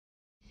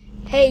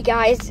Hey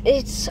guys,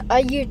 it's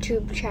a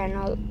YouTube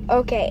channel.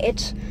 Okay,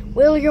 it's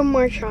William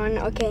Marchand.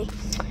 Okay,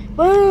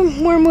 well,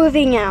 we're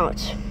moving out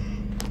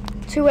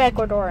to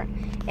Ecuador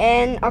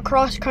and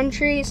across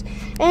countries.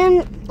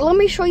 And let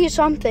me show you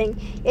something.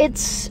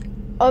 It's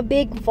a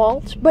big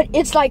vault, but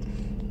it's like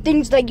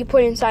things that you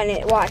put inside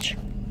it. Watch.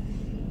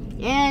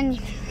 And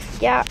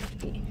yeah.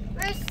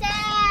 We're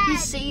sad. You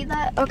see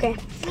that? Okay.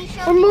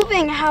 We're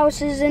moving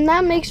houses, and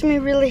that makes me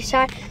really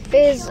sad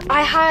because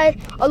I had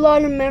a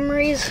lot of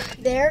memories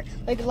there,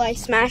 like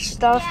Smash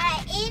stuff.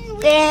 Yeah,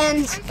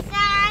 and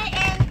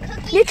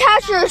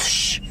Natasha,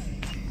 shh.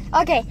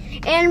 Okay,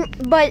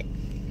 but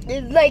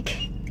like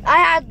I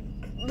had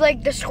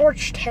like the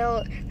Scorched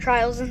Tail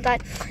trials and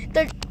that.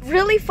 The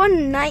really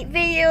fun night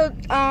video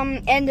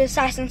and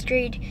Assassin's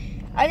Creed.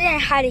 I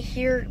didn't have it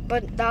here,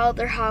 but the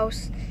other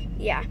house,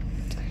 yeah.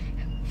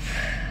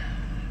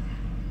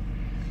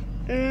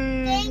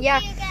 Thank yeah,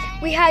 you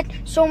guys. we had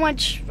so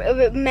much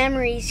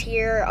memories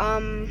here.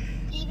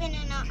 Even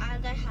in our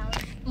other house.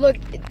 Look,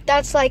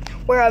 that's like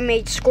where I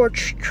made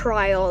Scorched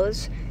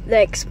Trials,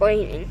 the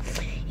explaining.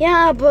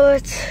 Yeah,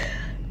 but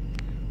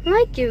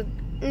if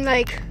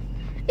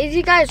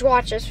you guys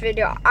watch this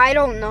video, I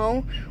don't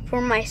know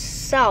for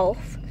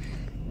myself,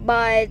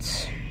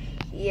 but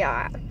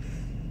yeah,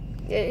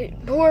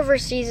 whoever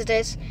sees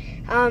this,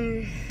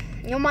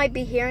 you might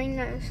be hearing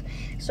this.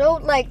 So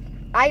like,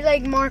 I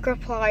like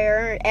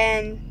Markiplier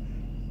and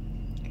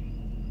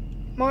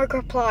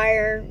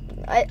Markiplier.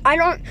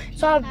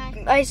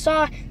 I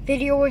saw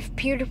video with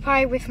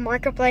PewDiePie with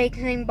Markiplier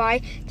saying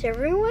bye to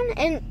everyone,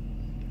 and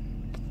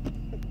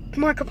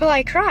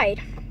Markiplier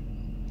cried.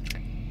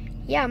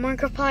 Yeah,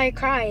 Markiplier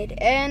cried,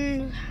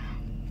 and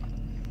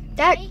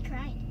that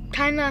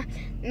kind of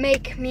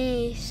make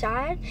me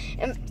sad.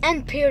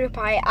 And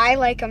PewDiePie, I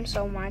like him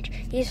so much.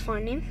 He's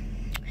funny.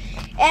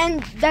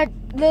 And that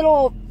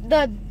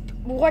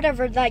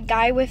that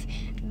guy with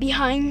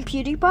behind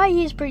PewDiePie,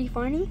 he's pretty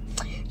funny.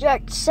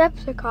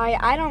 Jacksepticeye,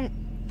 I don't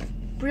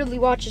really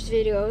watch his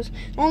videos.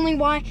 Only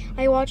why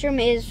I watch him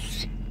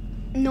is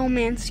No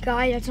Man's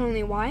Sky. That's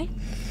only why.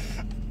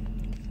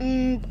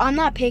 I'm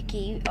not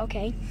picky,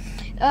 okay.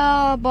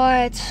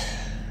 But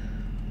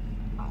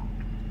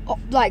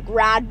like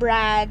Rad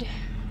Brad,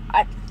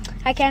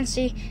 I can't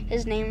see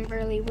his name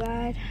really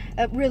good,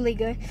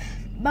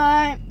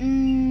 but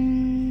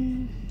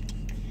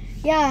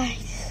yeah.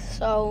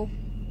 So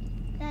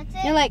That's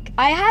it. you know, like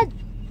I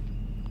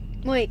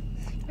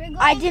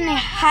didn't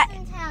have.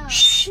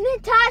 Shh,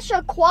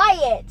 Natasha,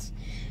 quiet.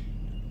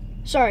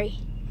 Sorry,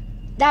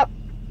 that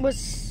was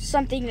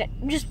something that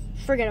just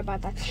forget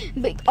about that.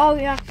 But oh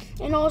yeah,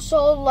 and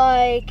also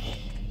like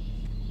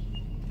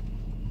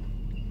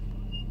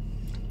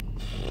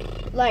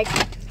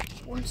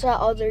what's that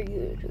other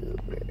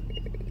YouTuber?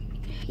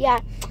 Yeah,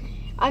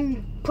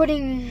 I'm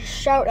putting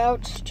shout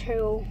outs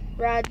to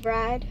Rad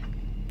Brad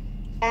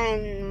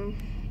and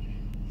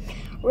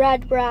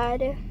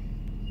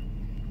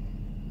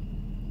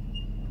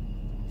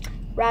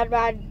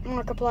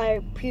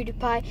Markiplier,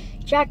 PewDiePie,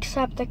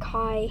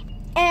 Jacksepticeye,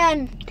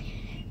 and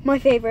my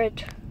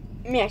favorite,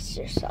 Miss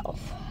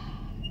Yourself.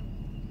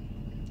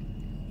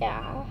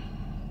 Yeah.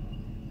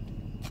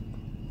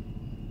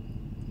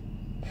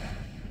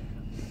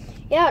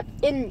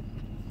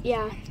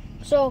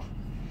 So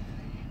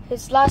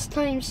it's last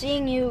time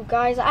seeing you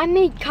guys. I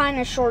made kind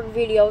of short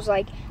videos,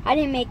 like I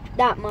didn't make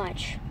that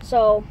much,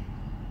 so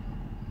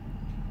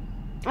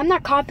I'm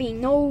not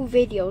copying no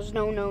videos.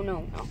 No.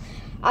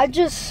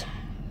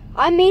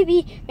 I may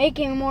be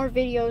making more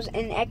videos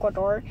in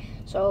Ecuador,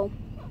 so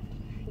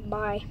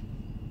bye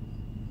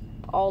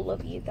all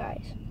of you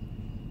guys.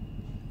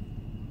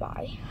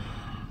 Bye.